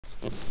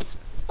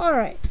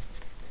Alright.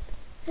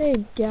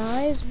 Hey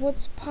guys,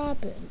 what's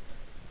poppin'?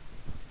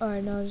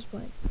 Alright, no, I'm just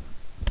playing.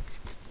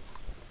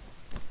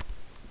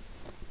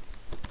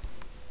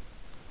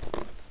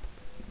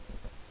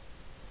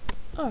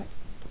 Alright.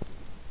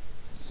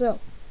 So,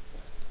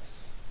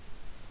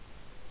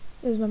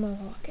 this is my mom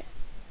podcast.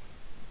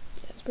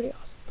 Yeah, it's pretty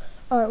awesome.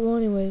 Alright, well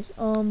anyways,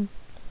 I'm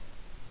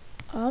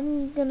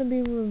gonna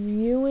be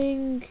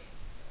reviewing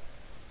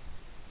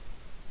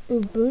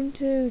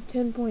Ubuntu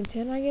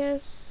 10.10, I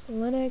guess.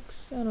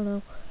 Linux, I don't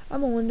know.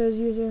 I'm a Windows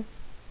user,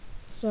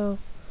 so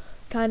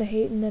kinda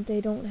hating that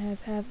they don't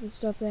have half the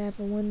stuff they have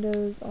for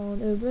Windows on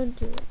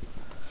Ubuntu.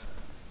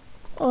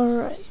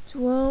 Alright,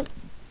 well,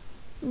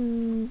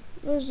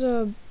 there's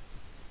a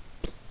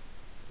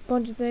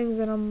bunch of things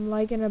that I'm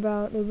liking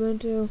about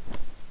Ubuntu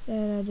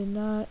that I did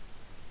not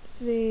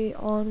see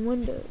on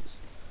Windows.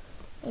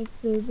 Like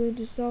the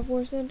Ubuntu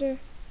Software Center,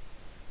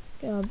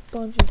 got a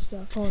bunch of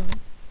stuff. Hold on.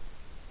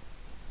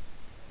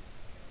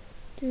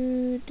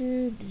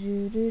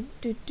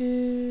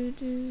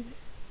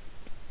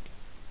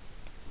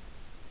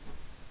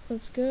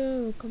 Let's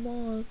go, come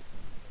on.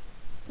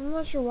 I'm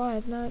not sure why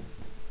it's not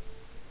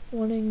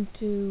wanting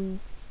to.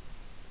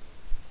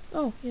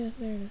 Oh, yeah,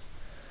 there it is.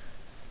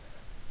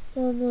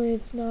 Normally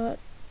it's not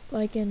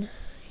like in,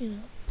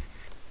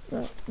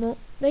 well,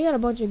 they got a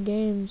bunch of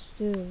games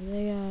too.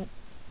 They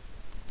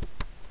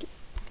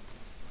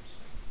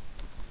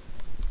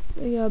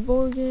got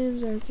board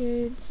games,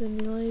 arcade,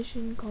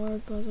 simulation,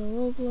 card, puzzle,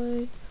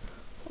 roleplay,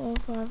 all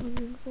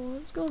 504.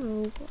 Let's go to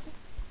roleplay.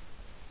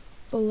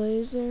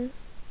 Blazer,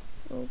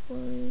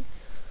 roleplay,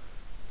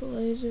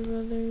 Blazer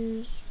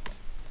Brothers,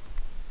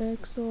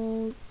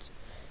 Exalt,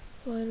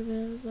 Flight of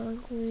Amazon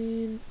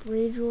Queen,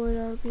 Free Droid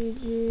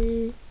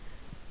RPG,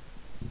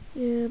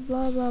 yeah,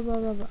 blah blah blah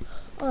blah blah.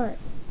 Alright.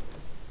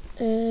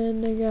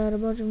 And they got a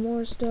bunch of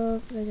more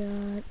stuff. They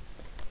got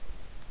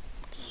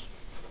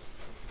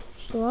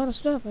just a lot of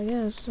stuff, I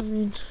guess. I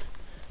mean,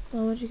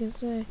 not much you can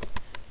say.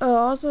 Oh,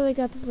 also they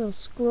got this little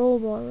scroll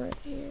bar right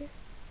here.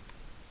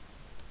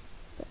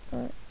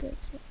 Alright, good.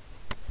 So,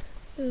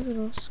 this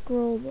little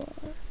scroll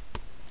bar.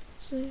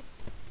 See?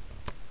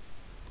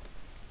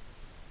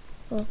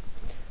 Oh,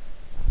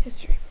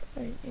 history,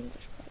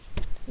 English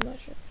project. I'm not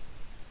sure.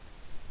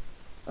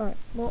 Alright,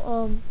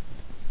 well,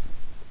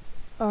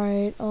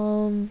 alright,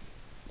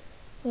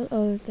 what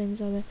other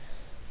things are there?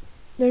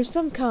 There's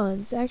some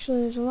cons.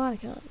 Actually, there's a lot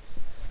of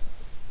cons.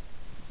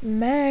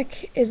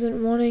 Mac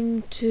isn't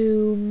wanting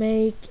to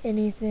make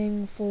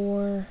anything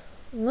for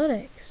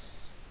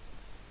Linux.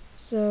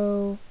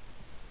 So,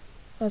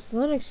 us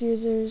Linux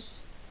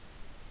users,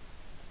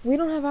 we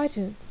don't have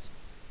iTunes.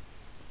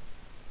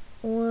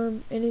 Or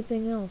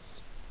anything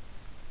else.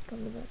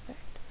 Come to that fact.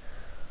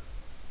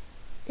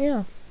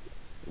 Yeah,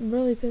 it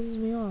really pisses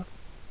me off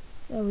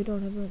that we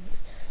don't have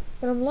Linux.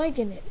 But I'm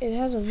liking it. It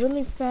has a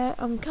really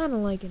I'm kind of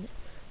liking it.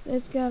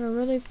 It's got a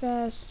really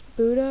fast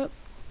boot up.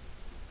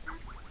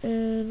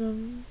 And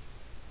I'm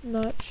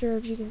not sure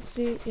if you can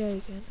see it. Yeah,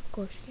 you can. Of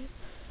course you can.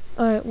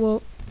 Alright,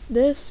 well,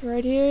 this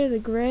right here, the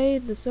gray,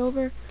 the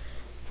silver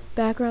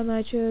background that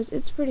I chose,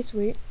 it's pretty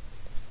sweet.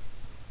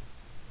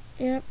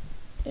 Yep.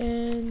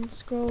 And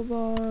scroll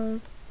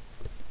bar,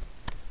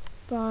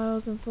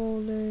 files and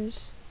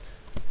folders.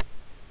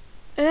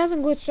 It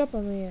hasn't glitched up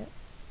on me yet.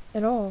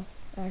 At all,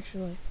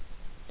 actually.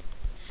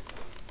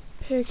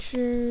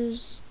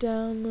 Pictures,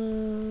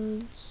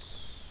 downloads,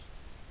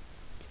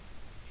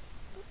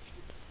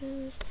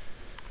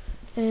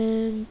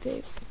 and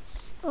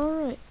favorites.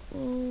 Alright,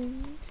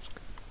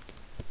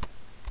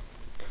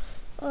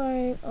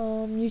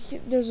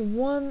 there's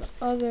one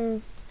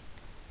other.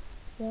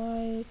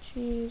 Why did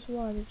you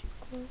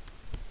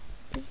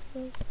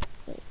close?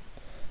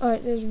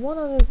 Alright, there's one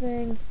other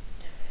thing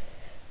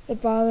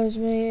that bothers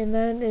me, and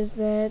that is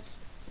that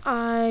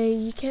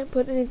you can't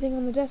put anything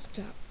on the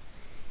desktop.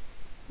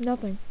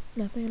 Nothing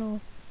at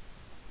all.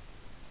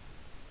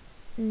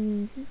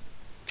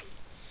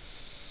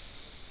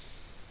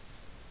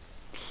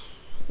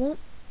 Well,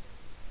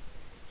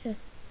 yeah.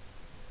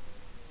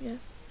 Yes.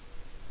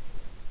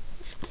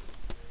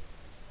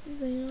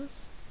 Anything else?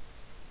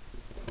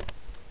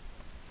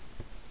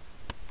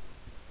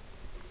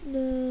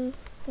 No.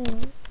 Hold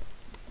on.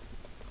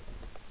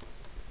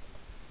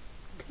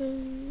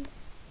 Okay.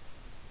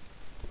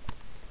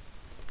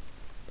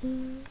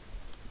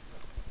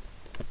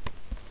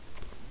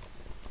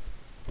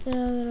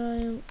 Now that I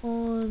am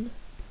on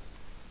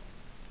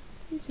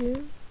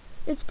YouTube,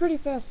 it's pretty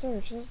fast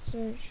search. Let's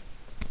search.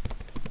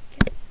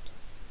 Cat.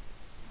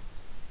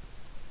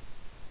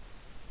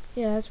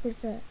 Yeah, that's pretty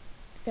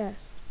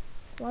fast.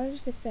 Why did you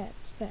say fat?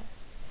 It's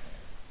fast.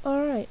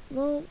 Alright,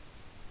 well,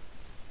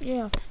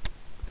 yeah.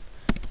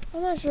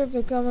 I'm not sure if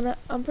they're coming out.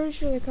 I'm pretty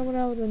sure they're coming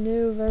out with a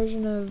new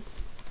version of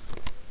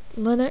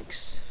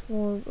Linux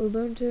for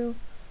Ubuntu.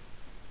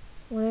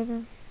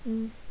 Whatever.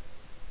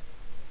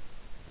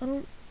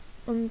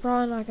 I'm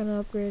probably not gonna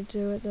upgrade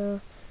to it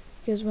though,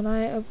 because when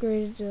I got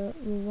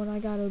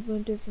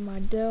Ubuntu for my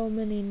Dell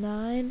Mini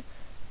 9,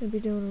 I'll be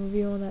doing a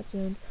review on that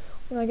soon.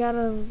 When I got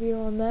a review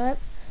on that,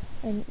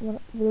 And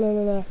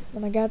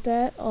when I got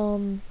that,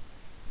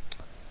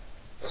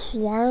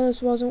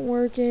 wireless wasn't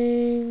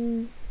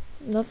working.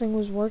 Nothing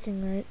was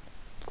working right.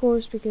 Of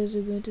course, because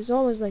Ubuntu's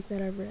always like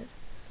that, I've read.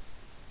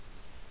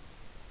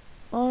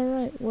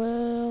 Alright,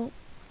 well...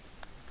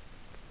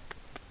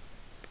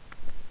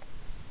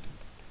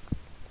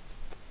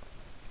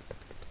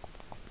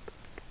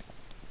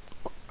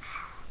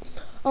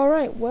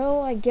 Alright,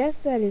 well, I guess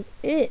that is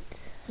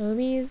it,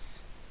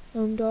 homies.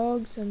 Home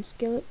dogs, home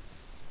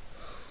skillets.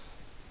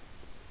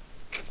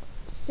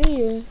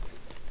 See ya.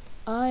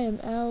 I am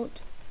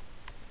out.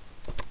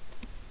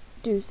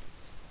 Deuces.